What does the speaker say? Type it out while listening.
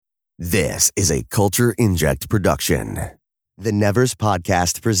This is a Culture Inject production. The Nevers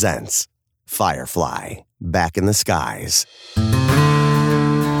Podcast presents Firefly, Back in the Skies.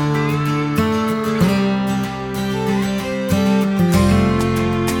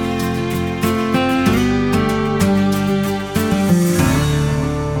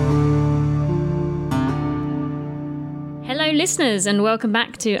 Hello listeners, and welcome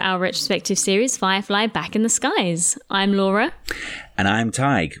back to our retrospective series Firefly, Back in the Skies. I'm Laura. And I'm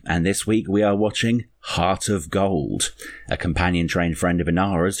Tig, and this week we are watching Heart of Gold. A companion-trained friend of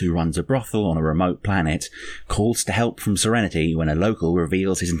Inara's who runs a brothel on a remote planet calls to help from Serenity when a local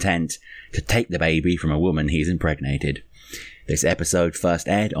reveals his intent to take the baby from a woman he's impregnated. This episode first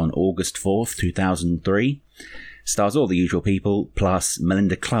aired on August 4th, 2003. Stars all the usual people, plus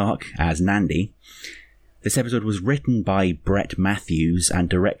Melinda Clarke as Nandi. This episode was written by Brett Matthews and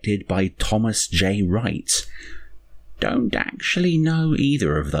directed by Thomas J. Wright. Don't actually know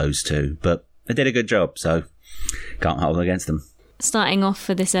either of those two, but they did a good job, so can't hold against them. Starting off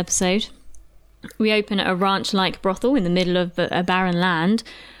for this episode, we open at a ranch-like brothel in the middle of a barren land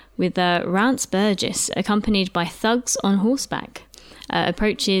with Rance Burgess, accompanied by thugs on horseback.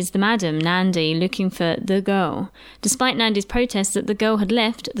 Approaches the madam, Nandi, looking for the girl. Despite Nandi's protest that the girl had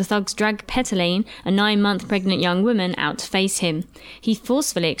left, the thugs drag Petalene, a 9-month pregnant young woman, out to face him. He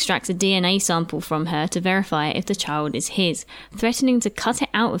forcefully extracts a DNA sample from her to verify if the child is his, threatening to cut it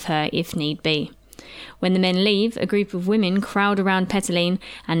out of her if need be. When the men leave, a group of women crowd around Petalene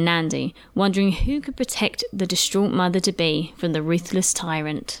and Nandi, wondering who could protect the distraught mother-to-be from the ruthless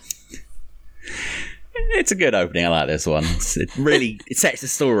tyrant. It's a good opening. I like this one. It sets the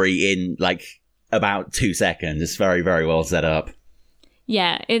story in like about 2 seconds. It's very, very well set up.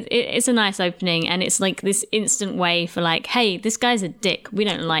 Yeah, it's a nice opening, and it's like this instant way for like, hey, this guy's a dick. We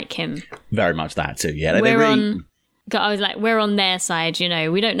don't like him. Very much that too. Yeah, I was like, we're on their side. You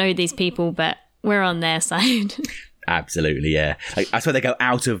know, we don't know these people, but we're on their side. Absolutely, yeah. I swear they go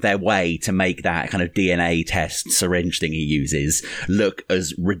out of their way to make that kind of DNA test syringe thing he uses look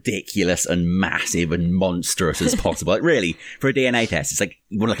as ridiculous and massive and monstrous as possible. Like, really, for a DNA test, it's like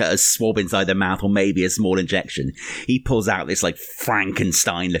you want like a swab inside their mouth or maybe a small injection. He pulls out this like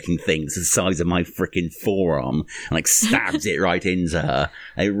Frankenstein-looking thing that's the size of my freaking forearm and like stabs it right into her.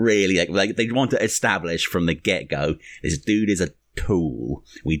 They really like they want to establish from the get-go this dude is a tool.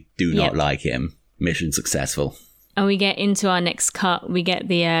 We do not like him. Mission successful. And we get into our next cut. We get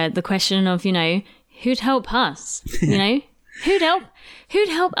the question of, you know, who'd help us? You know, who'd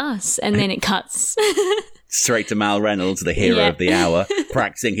help us? And then it cuts straight to Mal Reynolds, the hero of the hour,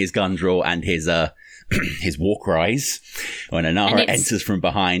 practicing his gun draw and his war cries when Inara enters from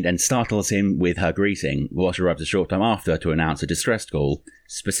behind and startles him with her greeting. Water arrives a short time after to announce a distress call,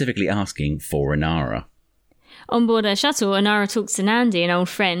 specifically asking for Inara. On board her shuttle, Inara talks to Nandi, an old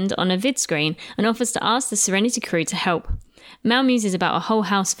friend, on a vid screen and offers to ask the Serenity crew to help. Mal muses about a whole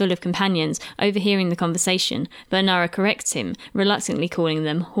house full of companions, overhearing the conversation, but Inara corrects him, reluctantly calling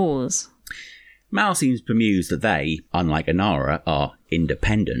them whores. Mal seems bemused that they, unlike Inara, are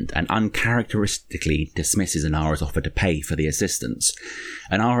independent and uncharacteristically dismisses Inara's offer to pay for the assistance.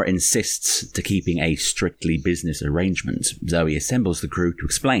 Inara insists to keeping a strictly business arrangement. Zoe assembles the crew to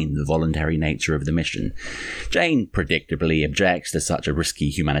explain the voluntary nature of the mission. Jane predictably objects to such a risky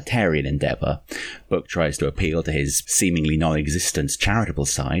humanitarian endeavour. Book tries to appeal to his seemingly non-existent charitable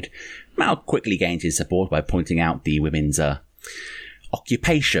side. Mal quickly gains his support by pointing out the women's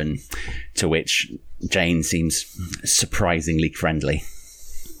occupation, to which Jane seems surprisingly friendly.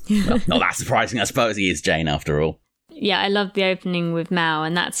 Well, not that surprising, I suppose. He is Jane after all. Yeah, I love the opening with Mal,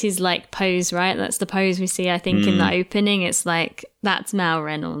 and that's his like pose, right? That's the pose we see, I think, in the opening. It's like, that's Mal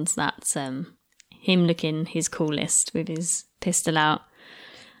Reynolds. That's him looking his coolest with his pistol out.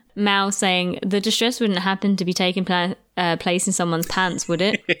 Mal saying, the distress wouldn't happen to be taking place in someone's pants, would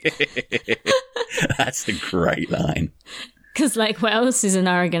it? That's a great line. Because, like, what else is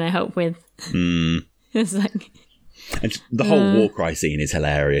Inara going to help with? It's like... And the whole war cry scene is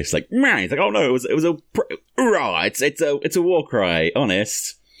hilarious. Like, man, it's like, oh no, it was a... It's a war cry,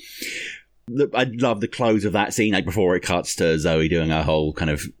 honest. I love the close of that scene, like, before it cuts to Zoe doing her whole kind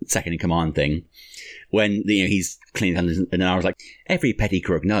of second-in-command thing. When, you know, he's cleaning guns, and Inara's like, every petty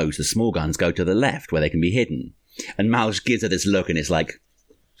crook knows the small guns go to the left, where they can be hidden. And Mal just gives her this look, and it's like,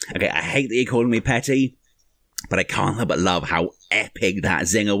 okay, I hate that you're calling me petty, but I can't help but love how epic that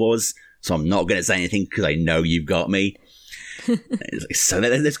zinger was, so I'm not going to say anything because I know you've got me. So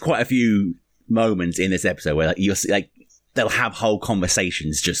there's quite a few moments in this episode where you'll see, like, they'll have whole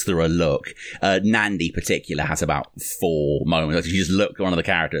conversations just through a look. Nandi, particular, has about 4 moments. You just look at one of the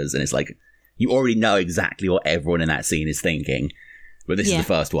characters and it's like, you already know exactly what everyone in that scene is thinking. But this is the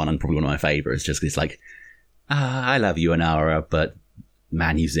first one and probably one of my favourites, just 'cause it's like, I love you, Anara, but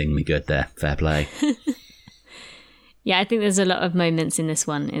man, you sing me good there. Fair play. Yeah, I think there's a lot of moments in this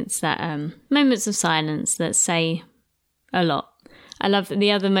one. It's that moments of silence that say a lot. I love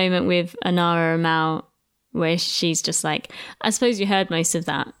the other moment with Anara and Mal where she's just like, I suppose you heard most of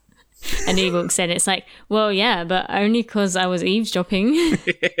that. And he walks in, it's like, well, yeah, but only because I was eavesdropping.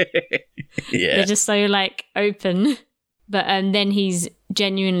 Yeah. They're just so, like, open. But then he's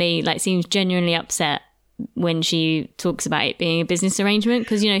genuinely, like, seems genuinely upset when she talks about it being a business arrangement.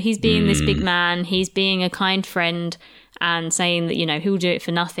 Because, you know, he's being this big man, he's being a kind friend and saying that, you know, he'll do it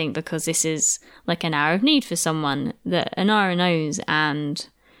for nothing because this is, like, an hour of need for someone that Anara knows. And,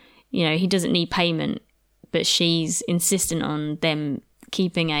 you know, he doesn't need payment. But she's insistent on them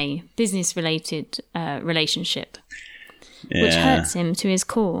keeping a business-related relationship, which hurts him to his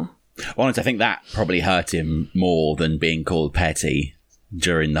core. Honestly, I think that probably hurt him more than being called petty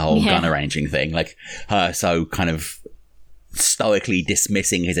during the whole gun arranging thing. Like, her so kind of stoically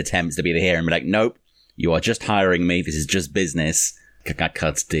dismissing his attempts to be the hero and be like, nope, you are just hiring me. This is just business. That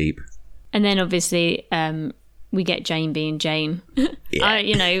cuts deep. And then, obviously, we get Jane being Jane. Yeah.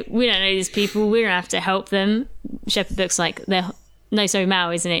 You know, we don't know these people. We're going to have to help them. Shepherd looks like they're... No, sorry,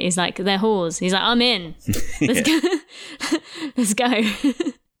 Mao, isn't it? He's like, they're whores. He's like, I'm in. Let's go. Let's go.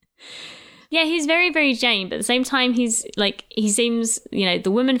 Yeah, he's very, very Jane, but at the same time, he's like, he seems, you know, the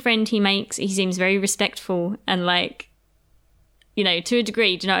woman friend he makes, he seems very respectful and like, you know, to a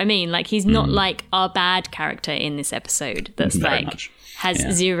degree, do you know what I mean? Like, he's not like our bad character in this episode that's Very like, much. has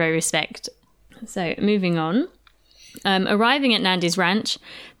zero respect. So, moving on. Arriving at Nandy's ranch,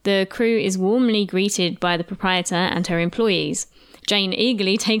 the crew is warmly greeted by the proprietor and her employees. Jane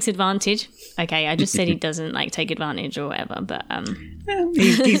eagerly takes advantage. Okay, I just said he doesn't like take advantage or whatever, but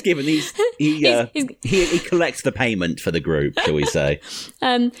he's given he collects the payment for the group, shall we say?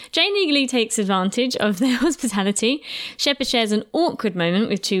 Jane eagerly takes advantage of their hospitality. Shepherd shares an awkward moment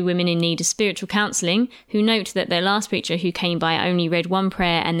with two women in need of spiritual counselling, who note that their last preacher who came by only read one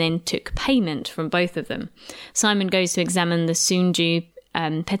prayer and then took payment from both of them. Simon goes to examine the soon due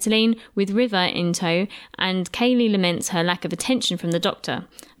Petalene with River in tow, and Kaylee laments her lack of attention from the doctor.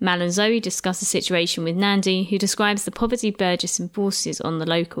 Mal and Zoe discuss the situation with Nandy, who describes the poverty Burgess enforces on the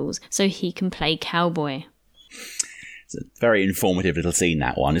locals so he can play cowboy. It's a very informative little scene,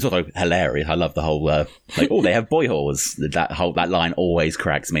 that one. It's also hilarious. I love the whole they have boy whores. That line always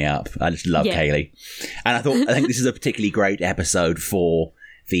cracks me up. I just love Kaylee, and I think this is a particularly great episode for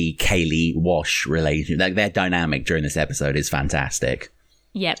the Kaylee Wash relationship. Like, their dynamic during this episode is fantastic.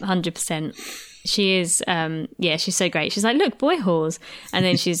 Yep, 100%. She is, she's so great. She's like, look, boy whores. And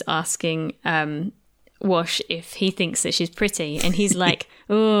then she's asking Wash if he thinks that she's pretty. And he's like,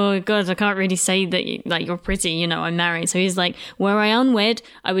 oh, God, I can't really say that you're pretty. You know, I'm married. So he's like, were I unwed,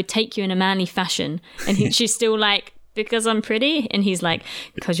 I would take you in a manly fashion. And she's still like, because I'm pretty? And he's like,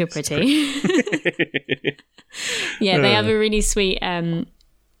 because you're pretty. Yeah, they have a really sweet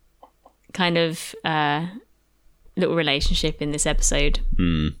kind of... little relationship in this episode.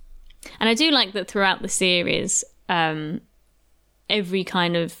 And I do like that throughout the series, every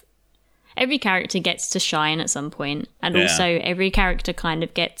character gets to shine at some point, and also every character kind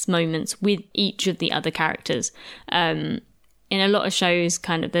of gets moments with each of the other characters. In a lot of shows,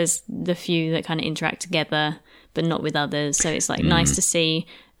 kind of there's the few that kind of interact together but not with others, so it's like nice to see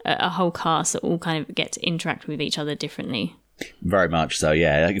a whole cast that all kind of get to interact with each other differently. Very much so,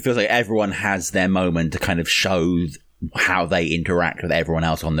 yeah. Like, it feels like everyone has their moment to kind of show how they interact with everyone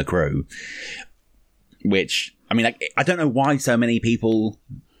else on the crew. Which, I mean, like, I don't know why so many people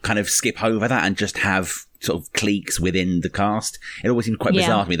kind of skip over that and just have sort of cliques within the cast. It always seems quite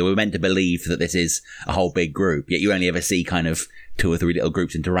bizarre to me that we're meant to believe that this is a whole big group, yet you only ever see kind of 2 or 3 little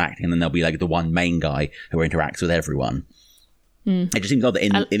groups interacting, and then there'll be like the one main guy who interacts with everyone. It just seems odd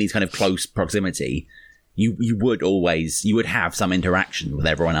that in these kind of close proximity... You would have some interaction with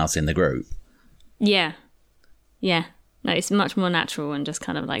everyone else in the group. Yeah. No, it's much more natural and just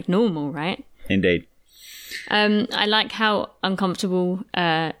kind of like normal, right? Indeed. I like how uncomfortable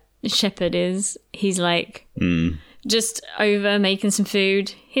Shepherd is. He's like just over making some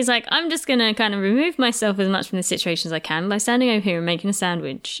food. He's like, I'm just going to kind of remove myself as much from the situation as I can by standing over here and making a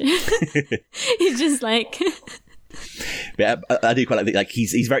sandwich. He's just like... But I do quite like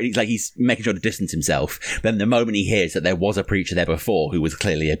he's making sure to distance himself. Then the moment he hears that there was a preacher there before who was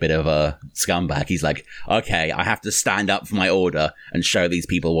clearly a bit of a scumbag, he's like, okay, I have to stand up for my order and show these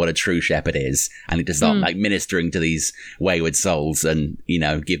people what a true shepherd is. And he just start like ministering to these wayward souls and, you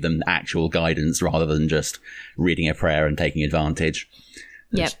know, give them actual guidance rather than just reading a prayer and taking advantage.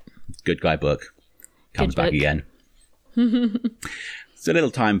 Yep. Good guy book. Comes back again. So a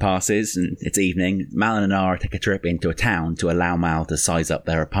little time passes, and it's evening. Mal and Inara take a trip into a town to allow Mal to size up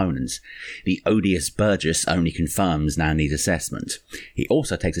their opponents. The odious Burgess only confirms Nandy's assessment. He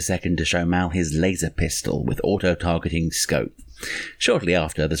also takes a second to show Mal his laser pistol with auto-targeting scope. Shortly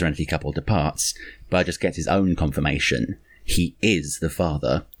after, the Serenity couple departs. Burgess gets his own confirmation. He is the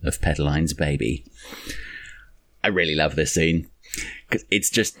father of Petaline's baby. I really love this scene, because it's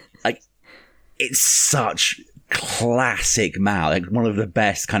just, like, it's such classic Mal, like one of the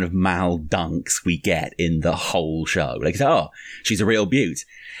best kind of Mal dunks we get in the whole show. Like, oh, she's a real beaut.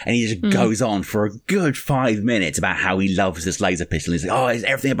 And he just goes on for a good 5 minutes about how he loves this laser pistol. He's like, oh,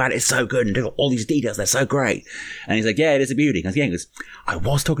 everything about it is so good, and all these details, they're so great. And he's like, yeah, it is a beauty. And he goes, I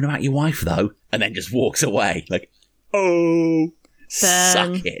was talking about your wife, though. And then just walks away. Like, oh,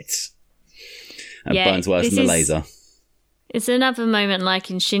 suck it. And burns worse than the laser. It's another moment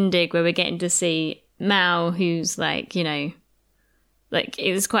like in Shindig where we're getting to see Mal, who's like, you know, like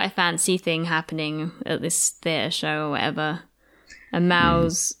it was quite a fancy thing happening at this theatre show or whatever. And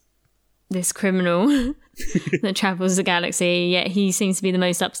Mal's this criminal that travels the galaxy, yet he seems to be the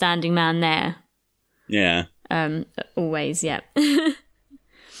most upstanding man there. Yeah. Always, yeah.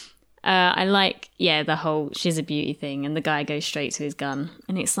 I like, the whole she's a beauty thing, and the guy goes straight to his gun.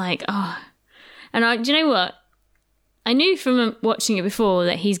 And it's like, oh. And do you know what? I knew from watching it before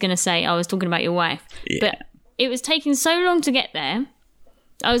that he's going to say, I was talking about your wife. Yeah. But it was taking so long to get there.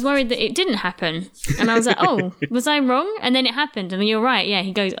 I was worried that it didn't happen. And I was like, oh, was I wrong? And then it happened. And you're right. Yeah,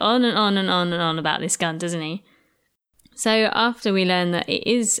 he goes on and on and on and on about this gun, doesn't he? So after we learn that it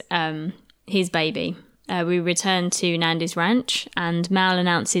is his baby, we return to Nandy's ranch, and Mal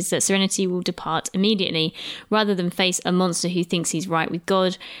announces that Serenity will depart immediately rather than face a monster who thinks he's right with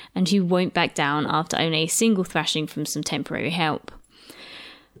God and who won't back down after only a single thrashing from some temporary help.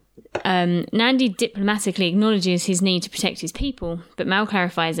 Nandy diplomatically acknowledges his need to protect his people, but Mal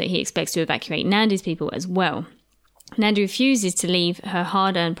clarifies that he expects to evacuate Nandy's people as well. Nandy refuses to leave her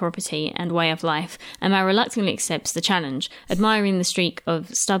hard-earned property and way of life, and Mal reluctantly accepts the challenge, admiring the streak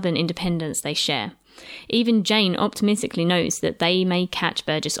of stubborn independence they share. Even Jane optimistically knows that they may catch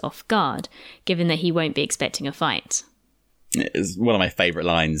Burgess off guard, given that he won't be expecting a fight. It's one of my favourite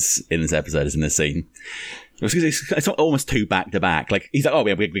lines in this episode is in this scene. It's almost two back to back. Like, he's like, oh,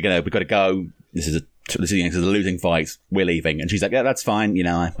 we've got to go. This is a losing fight. We're leaving. And she's like, yeah, that's fine. You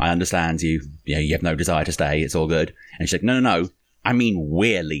know, I understand you. You know, you have no desire to stay. It's all good. And she's like, no. I mean,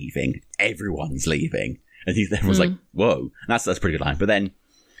 we're leaving. Everyone's leaving. And everyone's like, whoa. And that's a pretty good line. But then,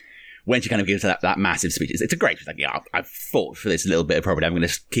 when she kind of gives that massive speech, it's a great, she's like, yeah, I've fought for this little bit of property, I'm going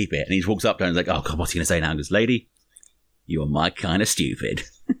to keep it. And he just walks up to her and is like, oh God, what's he going to say now? And goes, lady, you're my kind of stupid.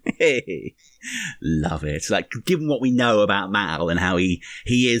 Love it. Like, given what we know about Mal and how he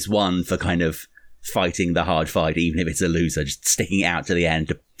is one for kind of fighting the hard fight, even if it's a loser, just sticking it out to the end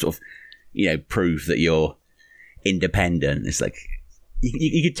to sort of, you know, prove that you're independent. It's like,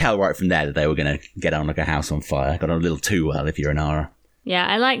 you could tell right from there that they were going to get on like a house on fire. Got on a little too well if you're an Inara. Yeah,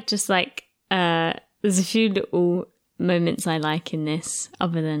 I like just like, there's a few little moments I like in this,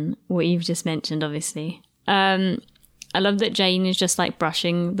 other than what you've just mentioned, obviously. I love that Jane is just like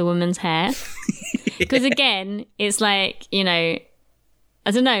brushing the woman's hair. Because again, it's like, you know,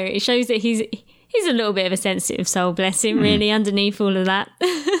 I don't know, it shows that he's a little bit of a sensitive soul, bless him, really, underneath all of that.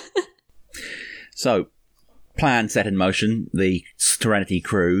 So, plan set in motion, the Serenity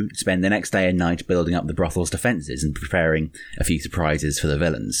crew spend the next day and night building up the brothel's defences and preparing a few surprises for the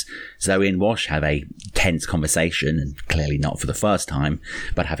villains. Zoe and Wash have a tense conversation, and clearly not for the first time,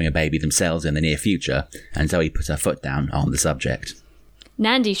 about having a baby themselves in the near future, and Zoe puts her foot down on the subject.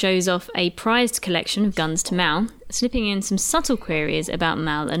 Nandy shows off a prized collection of guns to Mal, slipping in some subtle queries about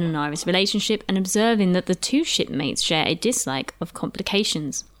Mal and Inara's relationship and observing that the two shipmates share a dislike of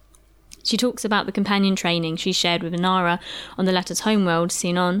complications. She talks about the companion training she shared with Inara on the latter's homeworld,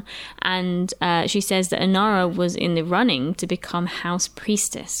 Sinon, and she says that Inara was in the running to become House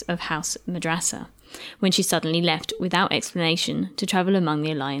Priestess of House Madrasa, when she suddenly left without explanation to travel among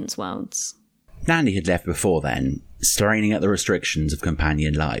the Alliance worlds. Nandy had left before then, straining at the restrictions of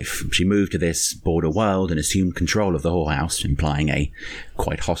companion life. She moved to this border world and assumed control of the whorehouse, implying a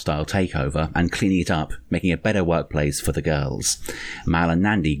quite hostile takeover, and cleaning it up, making a better workplace for the girls. Mal and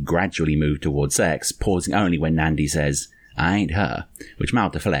Nandy gradually moved towards sex, pausing only when Nandy says, I ain't her, which Mal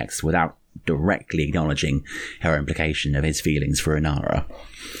deflects without directly acknowledging her implication of his feelings for Inara.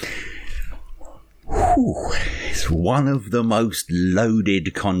 Whew. It's one of the most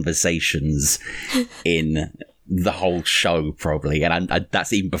loaded conversations in the whole show, probably, and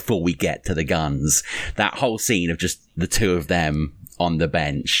that's even before we get to the guns. That whole scene of just the two of them on the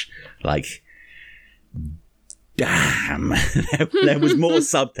bench, like, damn, there was more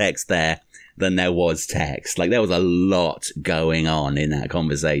subtext there than there was text. Like, there was a lot going on in that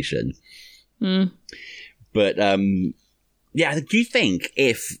conversation. But, yeah, do you think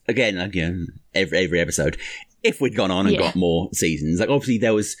if, again, every episode, if we'd gone on and got more seasons, like, obviously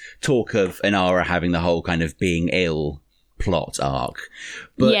there was talk of Inara having the whole kind of being ill plot arc.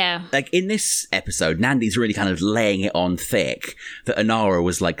 But, like, in this episode, Nandi's really kind of laying it on thick that Inara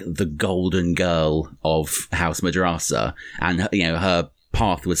was, like, the golden girl of House Madrasa, and, you know, her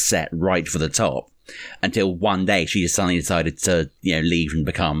path was set right for the top until one day she just suddenly decided to, you know, leave and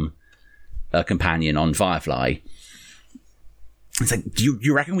become a companion on Firefly. It's like, do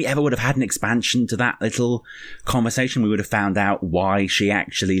you reckon we ever would have had an expansion to that little conversation? We would have found out why she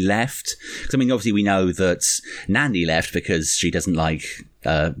actually left? Because, I mean, obviously we know that Nandi left because she doesn't like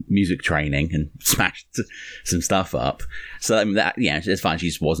music training and smashed some stuff up. So, I mean, that, yeah, it's fine. She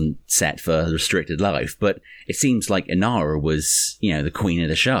just wasn't set for a restricted life. But it seems like Inara was, you know, the queen of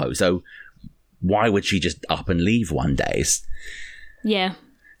the show. So why would she just up and leave one day? Yeah.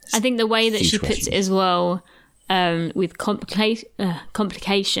 I think the way that she puts it as well... with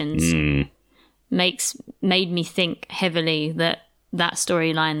complications made me think heavily that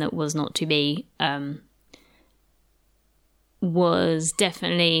storyline that was not to be was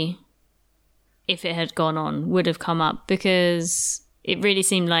definitely, if it had gone on, would have come up, because it really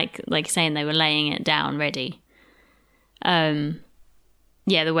seemed like saying they were laying it down ready. The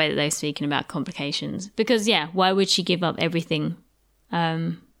way that they were speaking about complications, because why would she give up everything?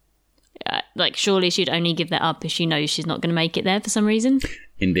 Like, surely she'd only give that up if she knows she's not going to make it there for some reason.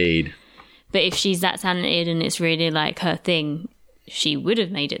 Indeed. But if she's that talented and it's really like her thing, she would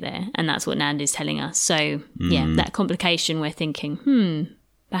have made it there. And that's what Nandi's telling us. So, that complication, we're thinking,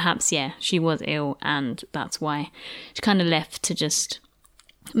 perhaps, she was ill and that's why she kind of left to just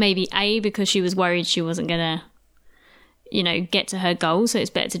maybe A, because she was worried she wasn't going to, you know, get to her goal. So it's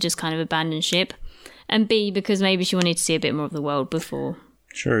better to just kind of abandon ship. And B, because maybe she wanted to see a bit more of the world before.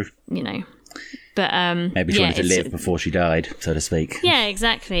 True. You know. But maybe she wanted to live before she died, so to speak. Yeah,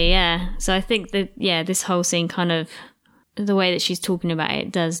 exactly, So I think that, this whole scene kind of, the way that she's talking about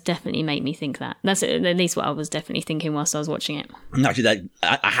it does definitely make me think that. That's at least what I was definitely thinking whilst I was watching it. Actually,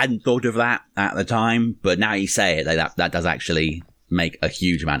 I hadn't thought of that at the time, but now you say it, that does actually make a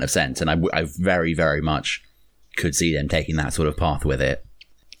huge amount of sense. And I very, very much could see them taking that sort of path with it.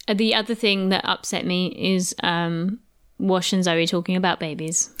 The other thing that upset me is... Wash and Zoe talking about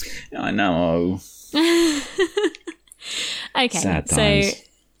babies. I know. Okay, sad times. So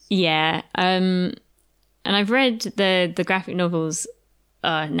and I've read the graphic novels.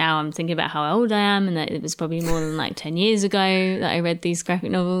 Now I'm thinking about how old I am, and that it was probably more than like 10 years ago that I read these graphic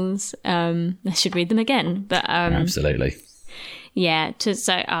novels. I should read them again, but absolutely. Yeah.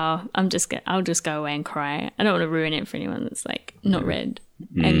 I'll just go away and cry. I don't want to ruin it for anyone that's like not read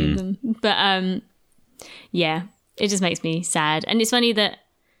any of them, but it just makes me sad. And it's funny that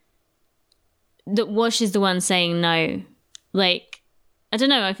Wash is the one saying no. Like, I don't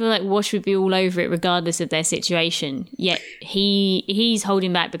know, I feel like Wash would be all over it regardless of their situation. Yet he's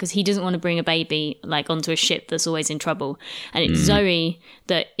holding back because he doesn't want to bring a baby like onto a ship that's always in trouble. And it's Zoe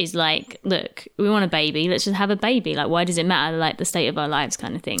that is like, look, we want a baby, let's just have a baby. Like, why does it matter, like, the state of our lives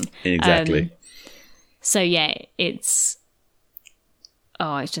kind of thing? Exactly. It's...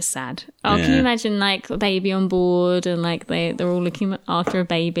 Oh, it's just sad. Oh, can you imagine like a baby on board and like they're all looking after a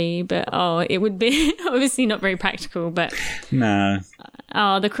baby, but it would be obviously not very practical, but no.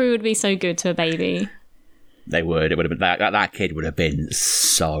 Oh, the crew would be so good to a baby. They would. It would have been that kid would have been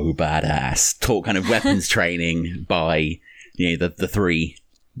so badass. Taught kind of weapons training by, you know, the three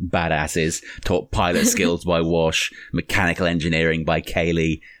badasses. Taught pilot skills by Wash, mechanical engineering by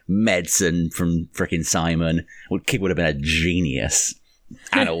Kaylee, medicine from frickin' Simon. Well, kid would have been a genius.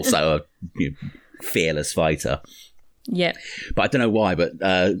 And also a fearless fighter. Yeah. But I don't know why, but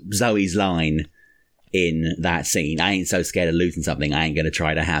Zoe's line in that scene, I ain't so scared of losing something, I ain't going to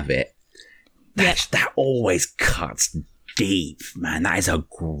try to have it. That always cuts deep, man. That is a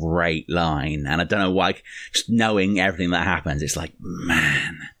great line. And I don't know why, just knowing everything that happens, it's like,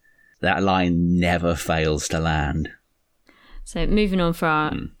 man, that line never fails to land. So moving on for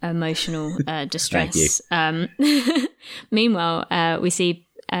our emotional distress. Meanwhile, we see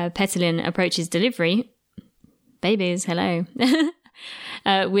Petalin approaches delivery. Babies, hello.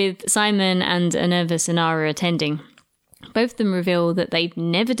 With Simon and a nervous Inara attending. Both of them reveal that they've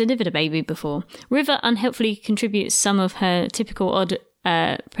never delivered a baby before. River unhelpfully contributes some of her typical odd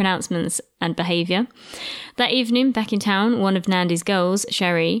pronouncements and behaviour. That evening, back in town, one of Nandi's girls,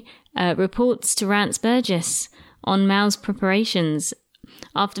 Sherry, reports to Rance Burgess on Mal's preparations.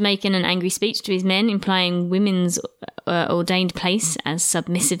 After making an angry speech to his men, implying women's ordained place as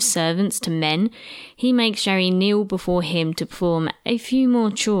submissive servants to men, he makes Sherry kneel before him to perform a few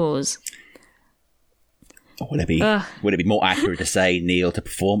more chores. Would it be more accurate to say kneel to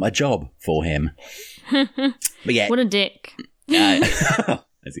perform a job for him? But yeah, what a dick. I see what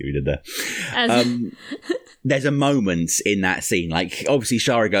we did there. There's a moment in that scene, like obviously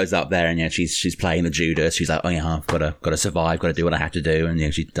Shari goes up there and she's playing the Judas. She's like, oh yeah, I've got to survive, got to do what I have to do,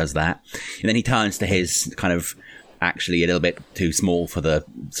 and she does that. And then he turns to his kind of actually a little bit too small for the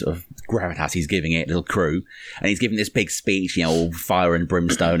sort of gravitas he's giving it, little crew, and he's giving this big speech, all fire and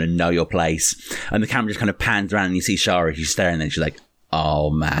brimstone and know your place. And the camera just kind of pans around and you see Shari, she's staring, and then she's like, oh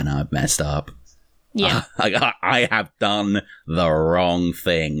man, I've messed up. Yeah. I have done the wrong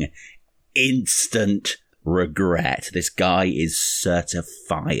thing. Instant regret. This guy is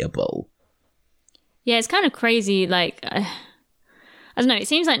certifiable. Yeah, it's kind of crazy. Like, I don't know. It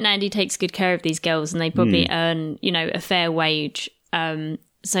seems like Nandi takes good care of these girls and they probably earn, a fair wage.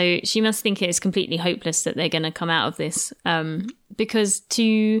 So she must think it is completely hopeless that they're going to come out of this. Because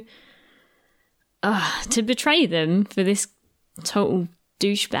to betray them for this total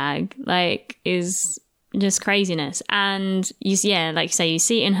douchebag, is just craziness. And like you say, you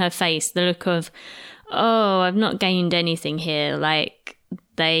see in her face the look of, oh, I've not gained anything here. Like,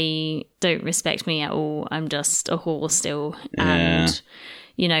 they don't respect me at all. I'm just a whore still. Yeah.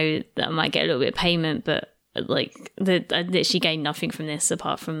 And, I might get a little bit of payment, but I literally gained nothing from this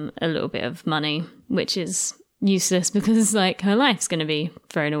apart from a little bit of money, which is useless because, her life's going to be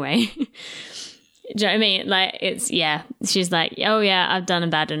thrown away. Do you know what I mean? She's like, oh yeah, I've done a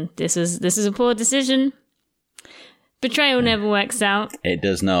bad one. This is a poor decision. Betrayal never works out. It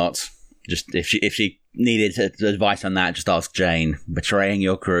does not. Just if she needed advice on that, just ask Jane. Betraying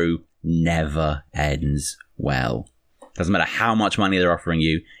your crew never ends well. Doesn't matter how much money they're offering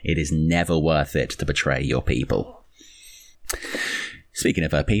you, it is never worth it to betray your people. Speaking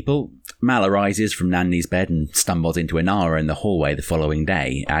of her people, Mal arises from Nandi's bed and stumbles into Inara in the hallway the following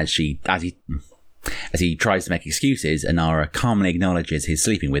day. As he tries to make excuses, Inara calmly acknowledges his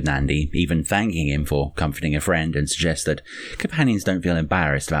sleeping with Nandi, even thanking him for comforting a friend, and suggests that companions don't feel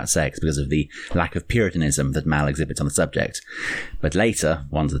embarrassed about sex because of the lack of puritanism that Mal exhibits on the subject. But later,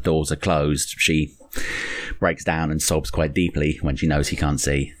 once the doors are closed, she breaks down and sobs quite deeply when she knows he can't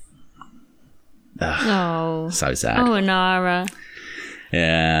see. Oh. So sad. Oh, Inara.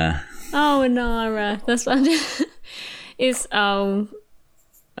 Yeah. Oh, Inara. That's what I'm just... It's... Oh.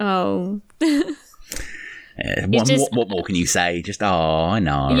 What more can you say? Just, oh,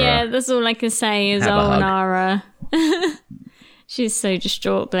 Inara. Yeah, that's all I can say is, Inara. She's so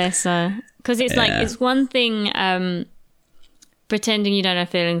distraught, bless her. Because it's it's one thing pretending you don't have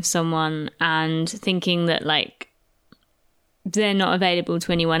feelings for someone and thinking that, they're not available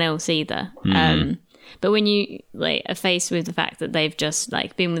to anyone else either. Mm. But when you, are faced with the fact that they've just,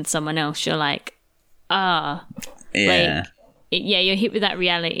 been with someone else, you're like, Yeah. You're hit with that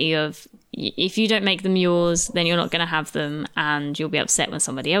reality of if you don't make them yours, then you're not going to have them and you'll be upset when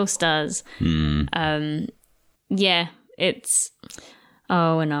somebody else does. It's...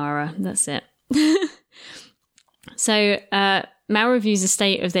 Oh, Inara, that's it. So, Mal reviews the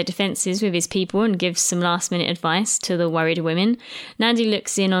state of their defences with his people and gives some last-minute advice to the worried women. Nandi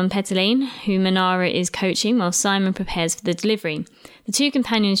looks in on Petaline, whom Inara is coaching, while Simon prepares for the delivery. The two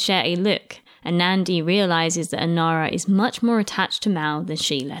companions share a look, and Nandi realises that Inara is much more attached to Mal than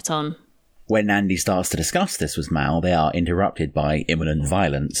she let on. When Nandi starts to discuss this with Mal, they are interrupted by imminent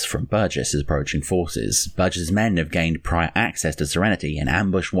violence from Burgess's approaching forces. Burgess's men have gained prior access to Serenity and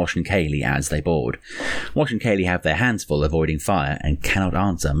ambush Wash and Kaylee as they board. Wash and Kaylee have their hands full avoiding fire and cannot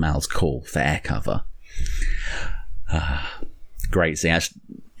answer Mal's call for air cover. Great scene. I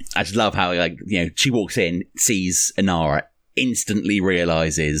just love how, she walks in, sees Inara, instantly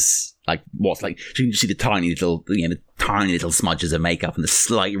realises she can see the tiny little smudges of makeup and the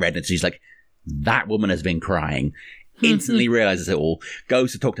slight redness. She's like, that woman has been crying. Instantly realises it all,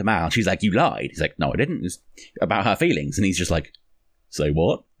 goes to talk to Mal. She's like, you lied. He's like, no, I didn't. It was about her feelings. And he's just like, say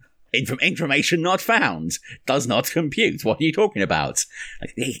what? Information not found. Does not compute. What are you talking about?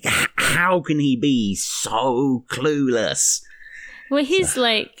 How can he be so clueless? Well, he's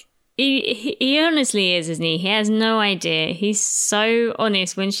He honestly is, isn't he? He has no idea. He's so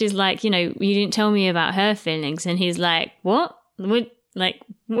honest when she's like, you didn't tell me about her feelings. And he's like, what? What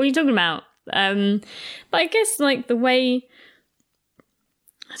are you talking about? But I guess, the way...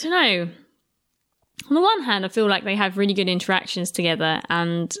 I don't know. On the one hand, I feel like they have really good interactions together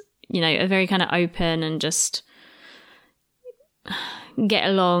and, are very kind of open and just get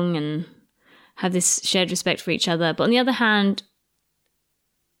along and have this shared respect for each other. But on the other hand...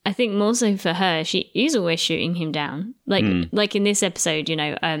 I think more so for her, she is always shooting him down. Like in this episode, you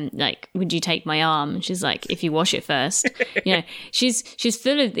know, like, would you take my arm? And she's like, if you wash it first. You know, she's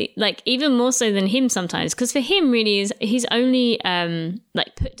full of the, like, even more so than him sometimes. Because for him, really, is his only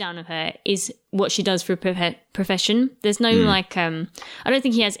like put down of her is what she does for a profession. There's no like, I don't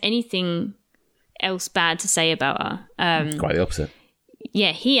think he has anything else bad to say about her. Quite the opposite.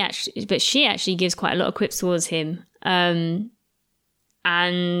 Yeah, she actually gives quite a lot of quips towards him.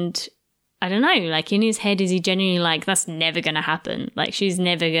 And I don't know, like in his head, is he genuinely like, that's never going to happen? Like she's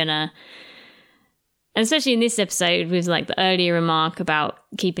never going to, and especially in this episode with like the earlier remark about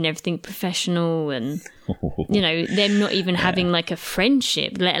keeping everything professional and, you know, them not even having like a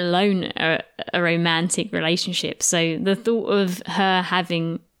friendship, let alone a romantic relationship. So the thought of her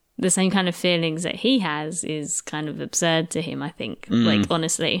having the same kind of feelings that he has is kind of absurd to him, I think, like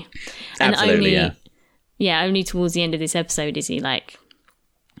honestly. Absolutely, and only towards the end of this episode is he like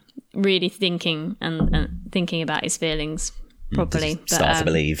really thinking and thinking about his feelings properly. Start to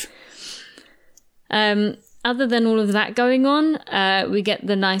believe. Other than all of that going on, we get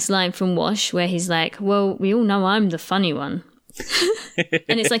the nice line from Wash where he's like, well, we all know I'm the funny one.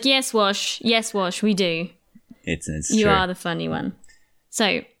 And it's like, yes, Wash, we do. It's you true. are the funny one.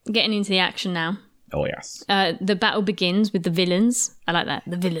 So, getting into the action now. Oh, yes. The battle begins with the villains. I like that,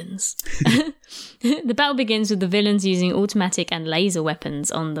 the villains. The battle begins with the villains using automatic and laser weapons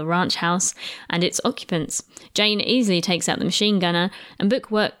on the ranch house and its occupants. Jane easily takes out the machine gunner, and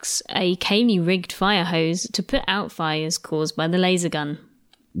Book works a Kaylee-rigged fire hose to put out fires caused by the laser gun.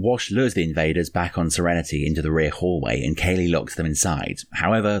 Wash lures the invaders back on Serenity into the rear hallway, and Kaylee locks them inside.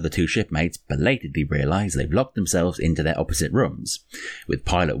 However, the two shipmates belatedly realise they've locked themselves into their opposite rooms, with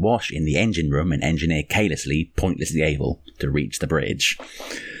Pilot Wash in the engine room and Engineer carelessly, pointlessly able to reach the bridge.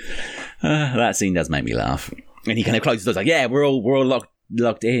 That scene does make me laugh. And he kind of closes the door, like, yeah, we're all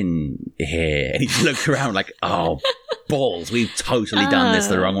locked in here. And he just looks around like, oh, balls, we've totally done this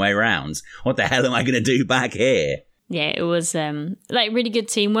the wrong way around. What the hell am I going to do back here? Yeah, it was like really good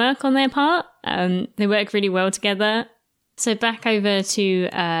teamwork on their part. They work really well together. So back over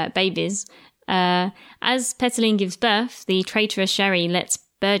to babies. As Petalene gives birth, the traitorous Sherry lets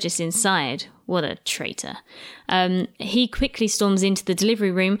Burgess inside. What a traitor. He quickly storms into the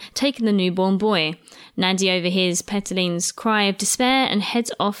delivery room, taking the newborn boy. Nandy overhears Petalene's cry of despair and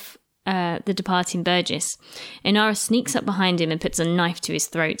heads off the departing Burgess. Inara sneaks up behind him and puts a knife to his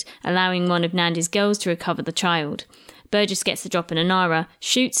throat, allowing one of Nandy's girls to recover the child. Burgess gets the drop on Inara,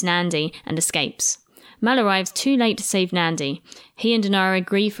 shoots Nandy, and escapes. Mal arrives too late to save Nandy. He and Inara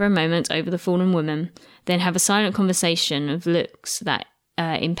agree for a moment over the fallen woman, then have a silent conversation of looks that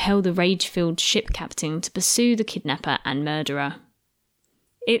impel the rage-filled ship captain to pursue the kidnapper and murderer.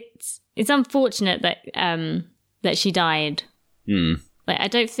 It's unfortunate that she died. Like, I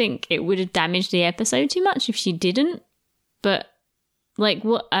don't think it would have damaged the episode too much if she didn't, but like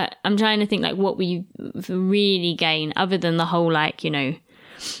what I'm trying to think, like, what will you really gain other than the whole, like, you know,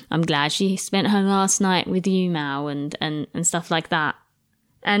 I'm glad she spent her last night with you, Mal, and stuff like that.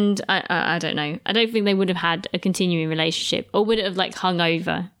 And I don't know. I don't think they would have had a continuing relationship, or would it have like hung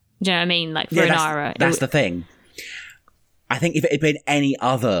over? Do you know what I mean? Like for Inara. That's the thing. I think if it had been any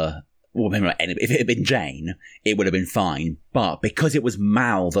other, well, if it had been Jane, it would have been fine. But because it was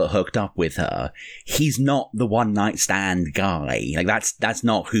Mal that hooked up with her, he's not the one night stand guy. Like that's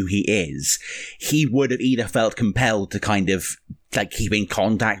not who he is. He would have either felt compelled to kind of like keep in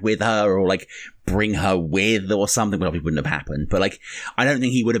contact with her or like bring her with or something. Well, it wouldn't have happened. But like, I don't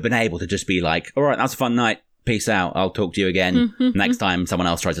think he would have been able to just be like, all right, that was a fun night. Peace out. I'll talk to you again next time someone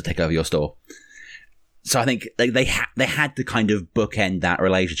else tries to take over your store. So I think like they had to kind of bookend that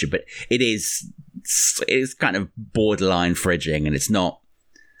relationship, but it's kind of borderline fridging, and it's not.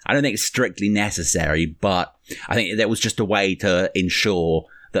 I don't think it's strictly necessary, but I think there was just a way to ensure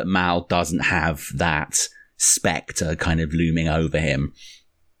that Mal doesn't have that spectre kind of looming over him.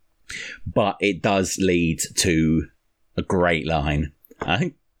 But it does lead to a great line. I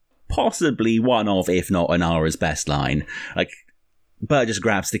think possibly one of, if not Inara's best line. Like, Burgess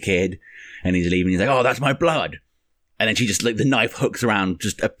grabs the kid and he's leaving. He's like, oh, that's my blood. And then she just, like, the knife hooks around,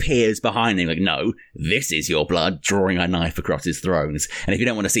 just appears behind him. Like, no, this is your blood, drawing a knife across his throat. And if you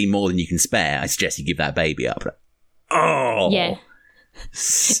don't want to see more than you can spare, I suggest you give that baby up. Like, oh! Yeah.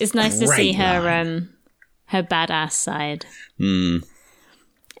 It's nice to see her badass side.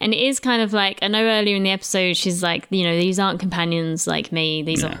 And it is kind of like, I know earlier in the episode, she's like, you know, these aren't companions like me,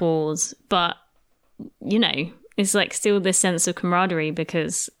 these are whores. But, you know, it's like still this sense of camaraderie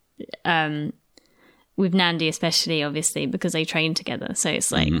because, with Nandy especially, obviously, because they train together. So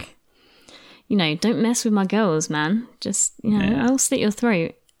it's like, you know, don't mess with my girls, man. Just, you know, I'll slit your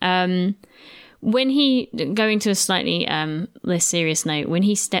throat. When he, going to a slightly less serious note, when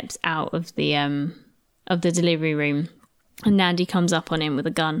he steps out of the delivery room and Nandi comes up on him with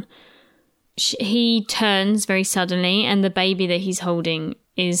a gun, he turns very suddenly, and the baby that he's holding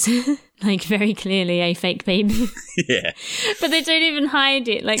is like very clearly a fake baby. Yeah. But they don't even hide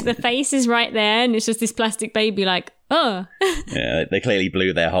it. Like the face is right there and it's just this plastic baby like, oh. Yeah, they clearly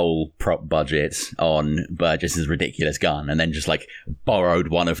blew their whole prop budget on Burgess's ridiculous gun and then just like borrowed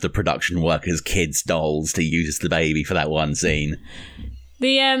one of the production workers' kids' dolls to use as the baby for that one scene.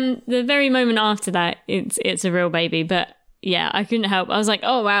 The very moment after that, it's a real baby, but yeah, I couldn't help. I was like,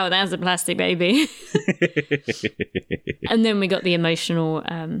 oh, wow, that's a plastic baby. And then we got the emotional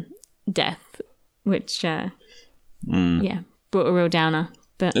death, which, brought a real downer.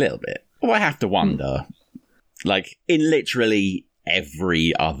 But a little bit. Well, I have to wonder, like, in literally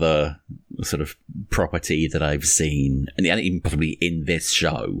every other sort of property that I've seen, and even possibly in this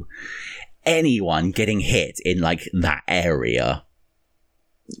show, anyone getting hit in, like, that area,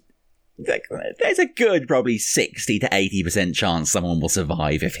 like, there's a good probably 60 to 80% chance someone will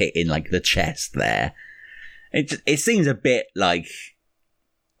survive if hit in like the chest there. It seems a bit like,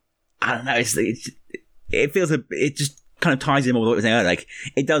 I don't know, it feels it just kind of ties in with what we were saying earlier. Like,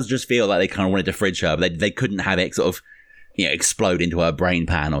 it does just feel like they kind of wanted to fridge her, but they couldn't have it sort of, explode into her brain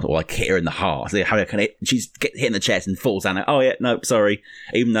pan or like hit her in the heart. So she's get hit in the chest and falls down. Like, oh yeah, no, sorry.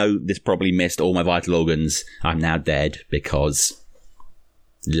 Even though this probably missed all my vital organs, I'm now dead because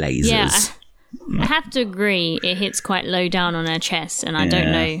lasers. Yeah, I have to agree, it hits quite low down on her chest, and I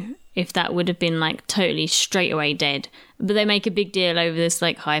don't know if that would have been like totally straight away dead. But they make a big deal over this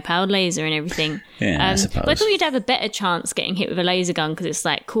like high-powered laser and everything. Yeah, I suppose. But I thought you'd have a better chance getting hit with a laser gun because it's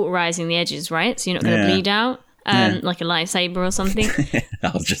like cauterizing the edges, right? So you're not going to bleed out, like a lightsaber or something.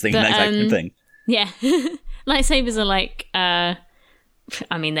 I was just thinking the exact same thing. Yeah, lightsabers are like, I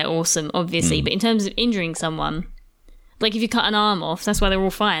mean, they're awesome, obviously, but in terms of injuring someone, like if you cut an arm off, that's why they're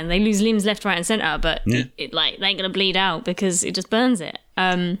all fine. They lose limbs left, right, and centre, but it like they ain't gonna bleed out because it just burns it.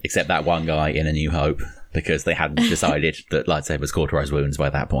 Except that one guy in A New Hope, because they hadn't decided that lightsabers cauterise wounds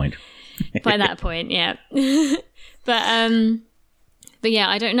by that point. By that point, yeah. But yeah,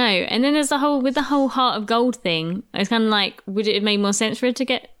 I don't know. And then there's the whole Heart of Gold thing. It's kind of like, would it have made more sense for it to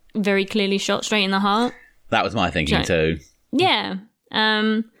get very clearly shot straight in the heart? That was my thinking too. Yeah.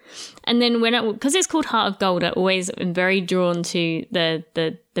 And then because it's called Heart of Gold, I always am very drawn to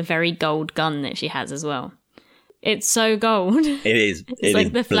the very gold gun that she has as well. It's so gold. It is. It's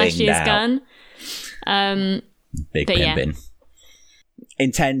like the flashiest gun. Big pimpin'.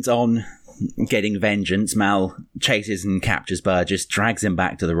 Intent on getting vengeance, Mal chases and captures Burgess, drags him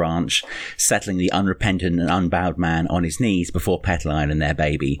back to the ranch, settling the unrepentant and unbowed man on his knees before Petalline and their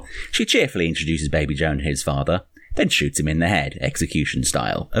baby. She cheerfully introduces baby Joan to his father, then shoots him in the head, execution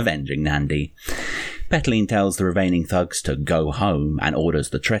style, avenging Nandi. Petalline tells the remaining thugs to go home and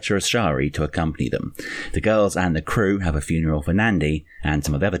orders the treacherous Shari to accompany them. The girls and the crew have a funeral for Nandi and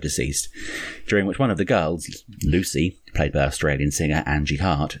some of the other deceased, during which one of the girls, Lucy, played by Australian singer Angie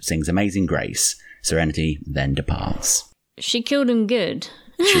Hart, sings Amazing Grace. Serenity then departs. She killed him good.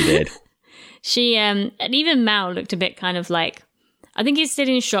 She did. And even Mal looked a bit kind of like, I think he's still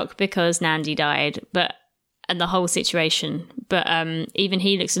in shock because Nandi died, and the whole situation. But even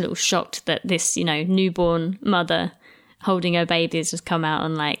he looks a little shocked that this, newborn mother holding her baby has just come out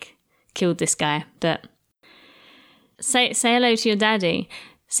and like killed this guy. But say hello to your daddy.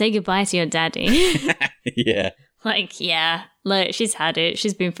 Say goodbye to your daddy. Yeah. Like, yeah, look, she's had it.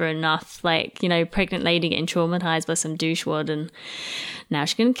 She's been through enough. Like, pregnant lady getting traumatized by some douchewad, and now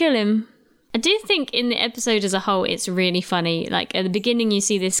she's going to kill him. I do think in the episode as a whole, it's really funny. Like, at the beginning, you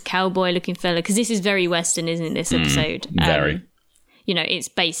see this cowboy-looking fella, because this is very Western, isn't it, this episode? Very. It's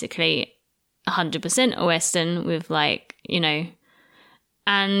basically 100% a Western with, like,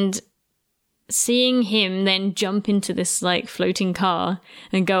 and seeing him then jump into this, like, floating car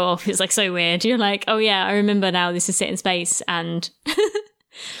and go off is, like, so weird. You're like, oh, yeah, I remember now this is set in space, and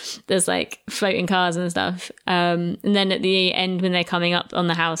there's, like, floating cars and stuff. And then at the end, when they're coming up on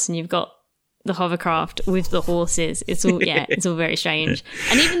the house and you've got the hovercraft with the horses, it's all it's all very strange.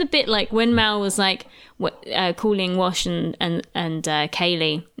 And even the bit like when Mal was like calling Wash and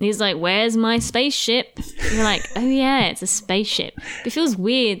Kaylee, he's like, where's my spaceship? And you're like, oh yeah, it's a spaceship. But it feels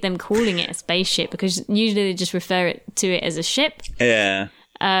weird them calling it a spaceship because usually they just refer to it as a ship, or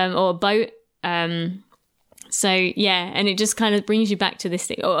a boat. So, yeah, and it just kind of brings you back to this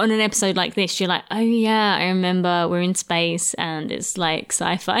thing. Or on an episode like this, you're like, oh, yeah, I remember we're in space and it's like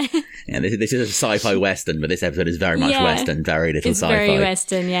sci-fi. Yeah, this is a sci-fi Western, but this episode is very much Western, very little sci-fi. It's very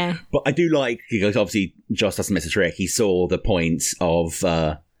Western, yeah. But I do like, because obviously Joss doesn't miss a trick. He saw the point of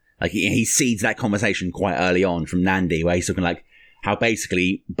Like, he seeds that conversation quite early on from Nandi, where he's talking like how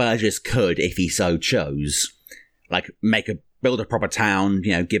basically Burgess could, if he so chose, like build a proper town,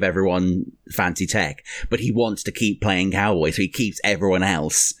 give everyone fancy tech, but he wants to keep playing cowboy, so he keeps everyone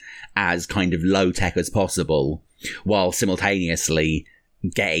else as kind of low tech as possible, while simultaneously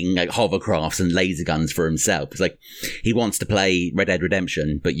getting like hovercrafts and laser guns for himself. It's like he wants to play Red Dead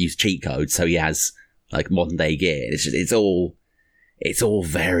Redemption, but use cheat codes, so he has like modern day gear. It's all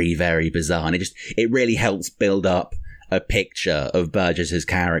very, very bizarre, and it really helps build up a picture of Burgess's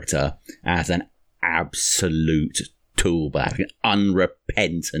character as an absolute toolbag, an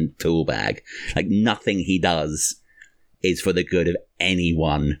unrepentant toolbag. Like, nothing he does is for the good of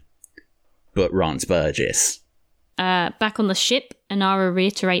anyone but Rance Burgess. Back on the ship, Inara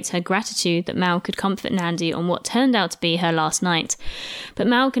reiterates her gratitude that Mal could comfort Nandi on what turned out to be her last night, but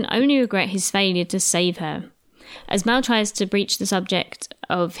Mal can only regret his failure to save her. As Mal tries to breach the subject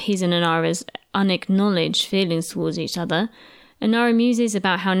of his and Inara's unacknowledged feelings towards each other, Inara muses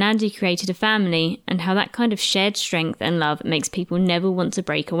about how Nandi created a family and how that kind of shared strength and love makes people never want to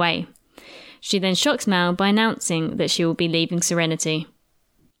break away. She then shocks Mal by announcing that she will be leaving Serenity.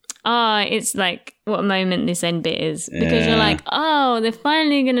 It's like, what a moment this end bit is. Because you're like, they're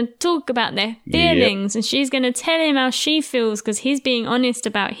finally going to talk about their feelings. Yep. And she's going to tell him how she feels because he's being honest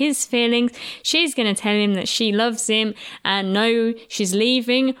about his feelings. She's going to tell him that she loves him and no, she's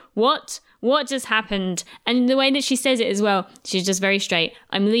leaving. What just happened? And the way that she says it as well, she's just very straight.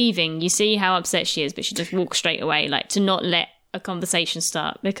 I'm leaving. You see how upset she is, but she just walks straight away, like to not let a conversation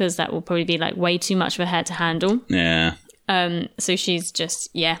start, because that will probably be like way too much for her to handle. Yeah. So she's just,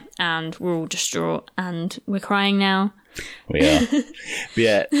 and we're all distraught and we're crying now. We are.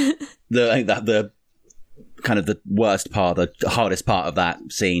 But I think that the kind of the worst part, the hardest part of that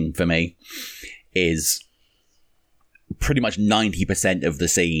scene for me is pretty much 90% of the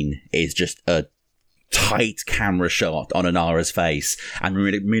scene is just a tight camera shot on Inara's face, and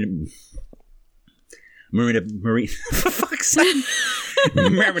for fuck's sake,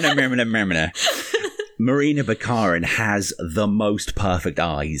 Marina Baccarin has the most perfect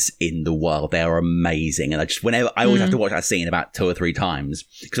eyes in the world. They are amazing, and I always have to watch that scene about 2 or 3 times,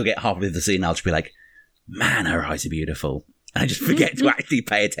 because I'll get halfway through the scene and I'll just be like, man, her eyes are beautiful. And I just forget to actually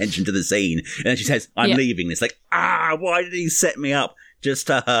pay attention to the scene. And then she says, I'm leaving. It's like, why did he set me up just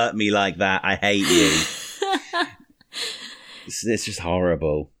to hurt me like that? I hate you. It's just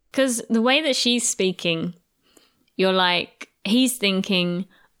horrible. Because the way that she's speaking, you're like, he's thinking,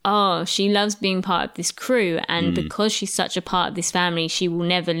 she loves being part of this crew, and because she's such a part of this family, she will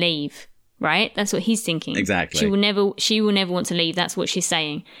never leave. Right? That's what he's thinking. Exactly. She will never want to leave. That's what she's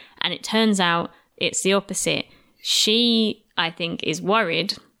saying. And it turns out it's the opposite. She, I think, is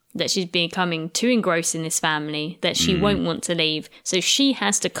worried that she's becoming too engrossed in this family, that she won't want to leave. So she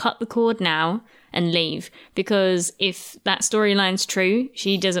has to cut the cord now and leave, because if that storyline's true,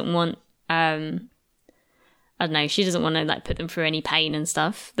 she doesn't want, she doesn't want to like put them through any pain and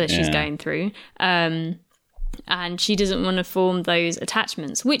stuff that she's going through. And she doesn't want to form those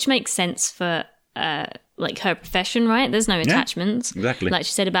attachments, which makes sense for like her profession, right? There's no attachments. Exactly. Like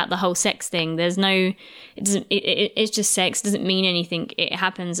she said about the whole sex thing. There's no, it's just sex. It doesn't mean anything. It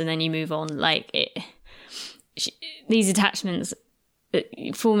happens and then you move on. Like these attachments,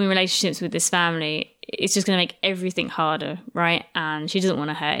 forming relationships with this family, it's just going to make everything harder, right? And she doesn't want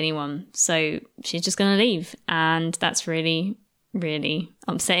to hurt anyone. So she's just going to leave. And that's really, really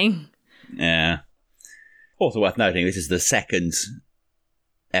upsetting. Yeah. Also worth noting, this is the second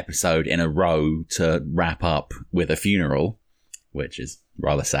episode in a row to wrap up with a funeral, which is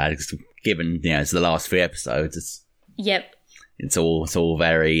rather sad, because given, it's the last 3 episodes. It's all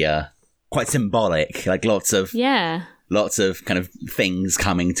very, quite symbolic, like lots of kind of things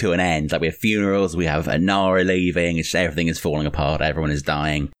coming to an end. Like we have funerals, we have Inara leaving, everything is falling apart, everyone is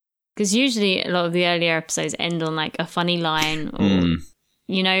dying. Because usually a lot of the earlier episodes end on like a funny line, or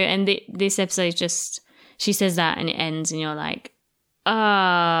and this episode just, she says that and it ends and you're like,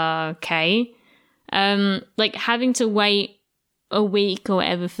 okay. Like having to wait a week or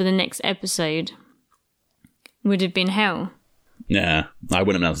whatever for the next episode would have been hell. Yeah, I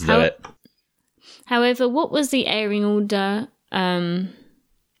wouldn't have been able to do it. However, what was the airing order?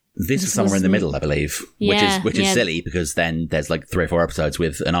 This was somewhere in the middle, I believe, which is silly, because then there's like 3 or 4 episodes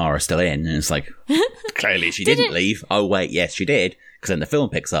with Inara still in, and it's like, clearly she didn't leave. Oh wait, yes she did, because then the film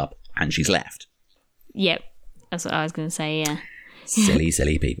picks up and she's left. Yep, that's what I was going to say. Yeah,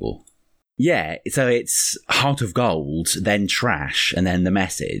 silly people. Yeah, so it's Heart of Gold, then Trash, and then the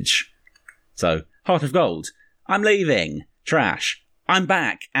message. So Heart of Gold, I'm leaving. Trash, I'm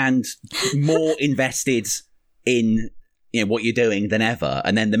back and more invested in what you're doing than ever.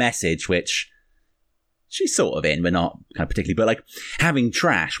 And then the message, which she's sort of in, but not kind of particularly, but like having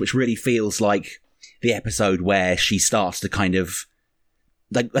trash, which really feels like the episode where she starts to kind of,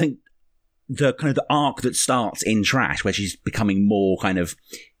 like, I think the kind of the arc that starts in trash, where she's becoming more kind of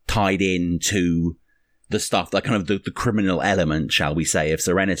tied into the stuff, like kind of the criminal element, shall we say, of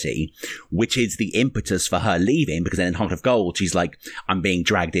Serenity, which is the impetus for her leaving, because then in Heart of Gold, she's like, I'm being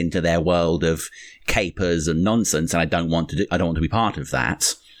dragged into their world of capers and nonsense, and I don't want to be part of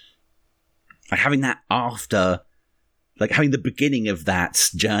that. Like having that after, like having the beginning of that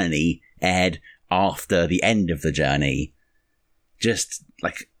journey aired after the end of the journey, just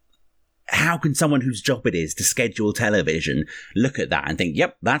like, how can someone whose job it is to schedule television look at that and think,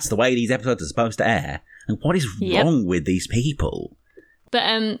 yep, that's the way these episodes are supposed to air? And what is wrong with these people?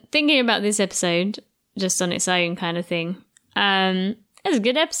 But thinking about this episode, just on its own kind of thing, it's a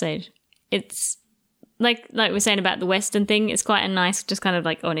good episode. It's like we're saying about the Western thing, it's quite a nice, just kind of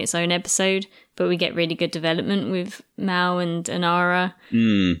like on its own episode, but we get really good development with Mal and Anara.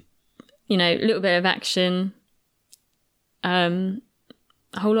 Mm. You know, a little bit of action, a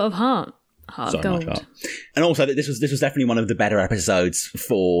whole lot of heart. Heart of Gold. Heart. And also, this was definitely one of the better episodes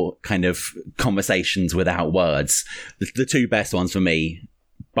for kind of conversations without words. The two best ones for me,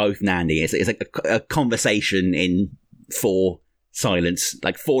 both Nandi. It's like a conversation in 4 silence,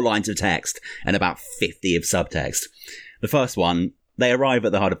 like 4 lines of text and about 50 of subtext. The first one, they arrive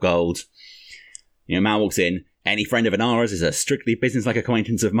at the Heart of Gold. Mal walks in. Any friend of Anara's is a strictly business-like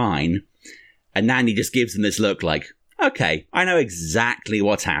acquaintance of mine. And Nandi just gives them this look like, okay, I know exactly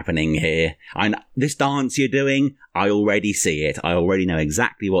what's happening here. This dance you're doing, I already see it. I already know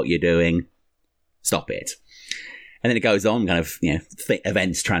exactly what you're doing. Stop it. And then it goes on, kind of,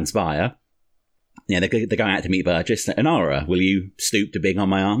 events transpire. They're going out to meet Burgess. Anara, will you stoop to being on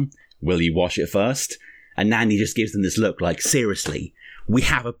my arm? Will you wash it first? And Nandi just gives them this look like, seriously, we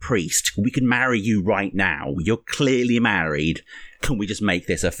have a priest. We can marry you right now. You're clearly married. Can we just make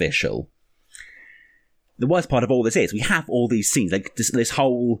this official? The worst part of all this is we have all these scenes, like this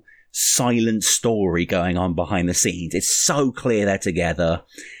whole silent story going on behind the scenes. It's so clear they're together.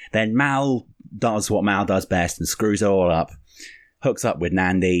 Then Mal does what Mal does best and screws it all up. Hooks up with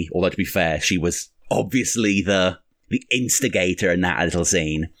Nandi, although to be fair, she was obviously the instigator in that little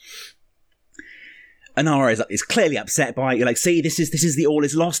scene. Anara is clearly upset by it. You're like, see, this is the all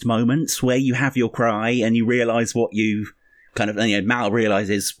is lost moments where you have your cry and you realise what you kind of, Mal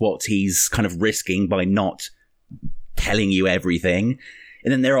realises what he's kind of risking by not telling you everything.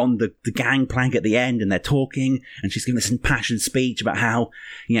 And then they're on the gangplank at the end and they're talking and she's giving this impassioned speech about how,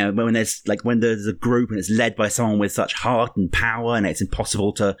 when there's a group and it's led by someone with such heart and power and it's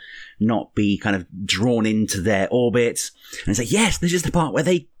impossible to not be kind of drawn into their orbit. And it's like, yes, this is the part where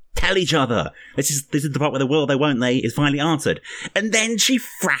they tell each other. This is the part where the will they won't they is finally answered. And then she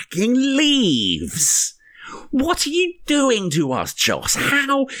fracking leaves. What are you doing to us, Joss?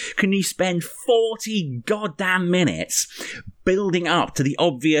 How can you spend 40 goddamn minutes building up to the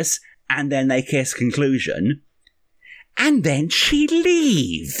obvious and then they kiss conclusion, and then she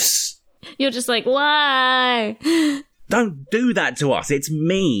leaves? You're just like, why? Don't do that to us. It's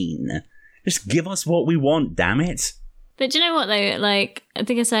mean. Just give us what we want, damn it. But do you know what, though? Like, I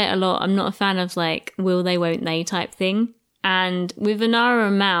think I say it a lot. I'm not a fan of, like, will they, won't they type thing. And with Anara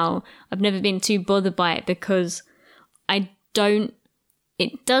and Mal, I've never been too bothered by it because it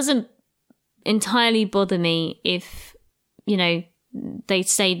doesn't entirely bother me if, they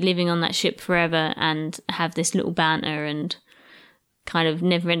stayed living on that ship forever and have this little banter and kind of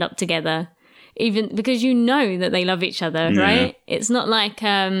never end up together. Even because that they love each other, right? It's not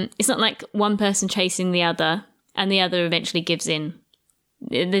like one person chasing the other and the other eventually gives in.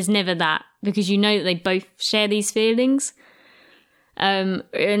 There's never that because that they both share these feelings. In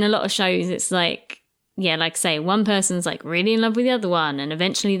a lot of shows, it's like, say one person's like really in love with the other one and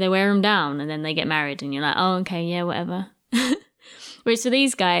eventually they wear them down and then they get married and you're like, oh, okay, yeah, whatever. Whereas for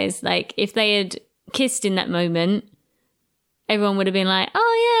these guys, like if they had kissed in that moment, everyone would have been like,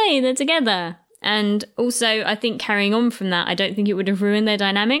 oh, yay, they're together. And also, I think carrying on from that, I don't think it would have ruined their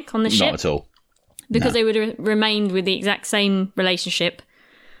dynamic on the ship. Not at all. Because they would have remained with the exact same relationship,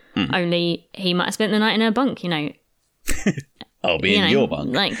 only he might have spent the night in her bunk, I'll be in your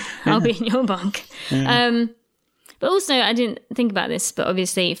bunk. Like, I'll be in your bunk. Yeah. But also, I didn't think about this, but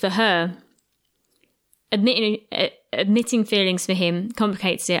obviously for her, admitting feelings for him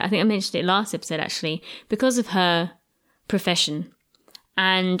complicates it. I think I mentioned it last episode, actually, because of her profession.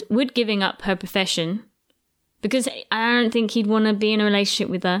 And would giving up her profession, because I don't think he'd want to be in a relationship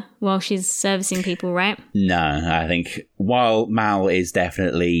with her while she's servicing people, right? No, I think while Mal is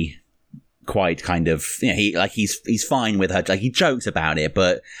definitely quite kind of, he's fine with her. Like, he jokes about it,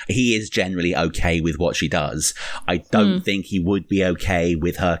 but he is generally okay with what she does. I don't think he would be okay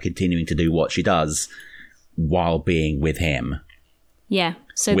with her continuing to do what she does while being with him. Yeah.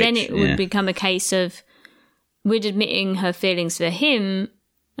 So then it would become a case of, would admitting her feelings for him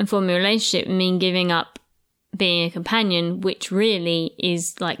and forming a relationship mean giving up being a companion, which really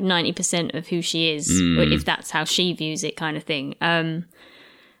is like 90% of who she is, or if that's how she views it, kind of thing.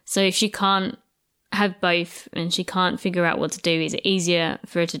 So if she can't have both and she can't figure out what to do, is it easier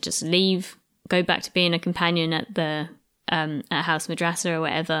for her to just leave, go back to being a companion at the at House Madrasa or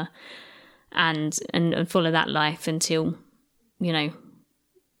whatever, and follow that life until,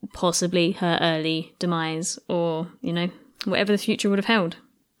 possibly her early demise, or, whatever the future would have held.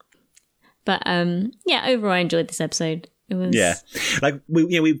 But overall I enjoyed this episode. It was like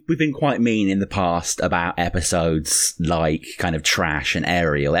we've been quite mean in the past about episodes like kind of Trash and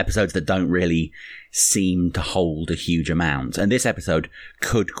Ariel, episodes that don't really seem to hold a huge amount, and this episode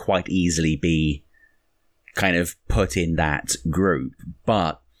could quite easily be kind of put in that group.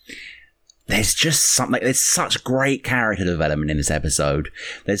 But there's just something, there's such great character development in this episode.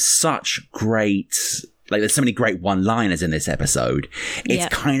 There's such great, there's so many great one-liners in this episode.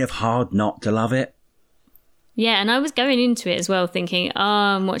 It's kind of hard not to love it. Yeah, and I was going into it as well thinking,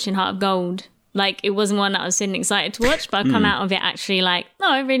 I'm watching Heart of Gold. Like, it wasn't one that I was sitting excited to watch, but I come out of it actually like,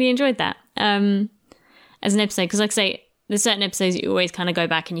 I really enjoyed that as an episode. Because like I say, there's certain episodes you always kind of go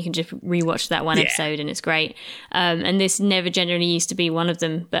back and you can just rewatch that one episode and it's great. And this never generally used to be one of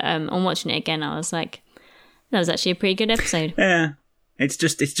them. But on watching it again, I was like, that was actually a pretty good episode. Yeah, it's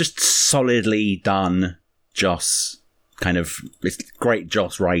just solidly done, Joss. It's great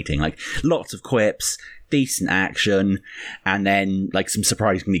Joss writing. Like, lots of quips, decent action, and then like some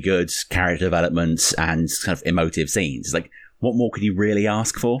surprisingly good character development and kind of emotive scenes. Like, what more could you really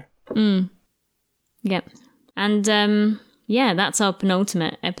ask for? Yep. And that's our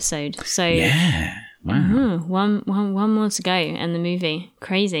penultimate episode. So wow. One more to go in the movie.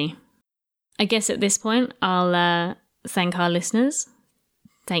 Crazy. I guess at this point I'll thank our listeners.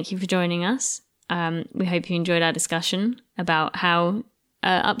 Thank you for joining us. We hope you enjoyed our discussion about how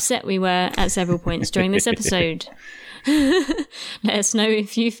upset we were at several points during this episode. Let us know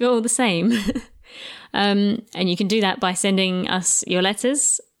if you feel the same. And you can do that by sending us your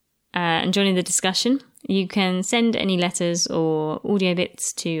letters and joining the discussion. You can send any letters or audio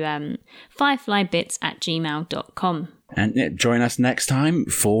bits to fireflybits@gmail.com. And join us next time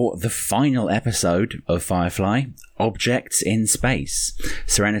for the final episode of Firefly, Objects in Space.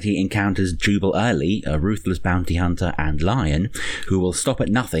 Serenity encounters Jubal Early, a ruthless bounty hunter and lion, who will stop at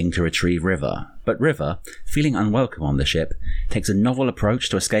nothing to retrieve River. But River, feeling unwelcome on the ship, takes a novel approach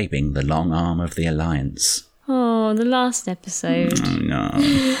to escaping the long arm of the Alliance. Oh, the last episode. Oh, no.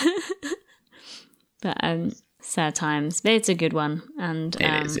 But sad times. But it's a good one. And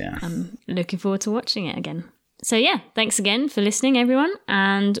it is, yeah. I'm looking forward to watching it again. So yeah, thanks again for listening, everyone,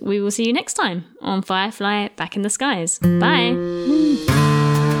 and we will see you next time on Firefly Back in the Skies. Bye!